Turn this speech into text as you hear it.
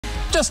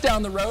Just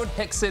down the road,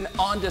 Hixson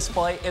on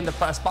display in the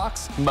press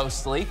box,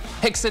 mostly.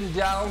 Hixson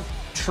down,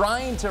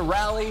 trying to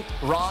rally.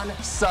 Ron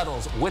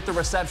Suttles with the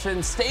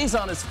reception, stays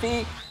on his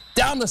feet,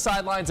 down the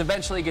sidelines,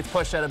 eventually gets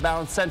pushed out of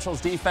bounds.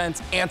 Central's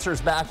defense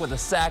answers back with a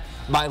sack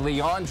by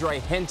Leandre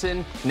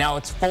Hinton. Now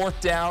it's 4th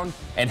down,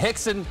 and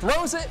Hixson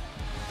throws it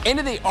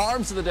into the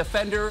arms of the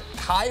defender.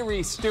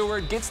 Kyrie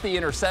Stewart gets the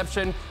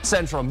interception.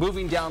 Central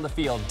moving down the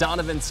field.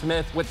 Donovan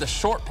Smith with the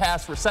short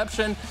pass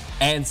reception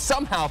and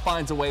somehow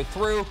finds a way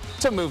through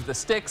to move the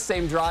sticks.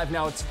 Same drive,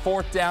 now it's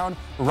 4th down.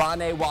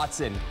 Ronnie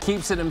Watson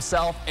keeps it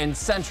himself, and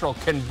Central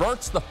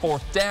converts the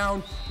 4th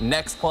down.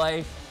 Next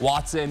play,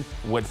 Watson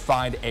would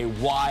find a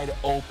wide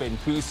open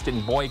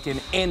Houston Boykin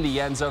in the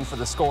end zone for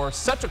the score.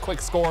 Such a quick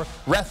score,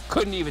 ref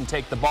couldn't even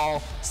take the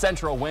ball.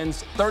 Central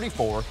wins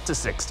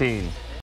 34-16.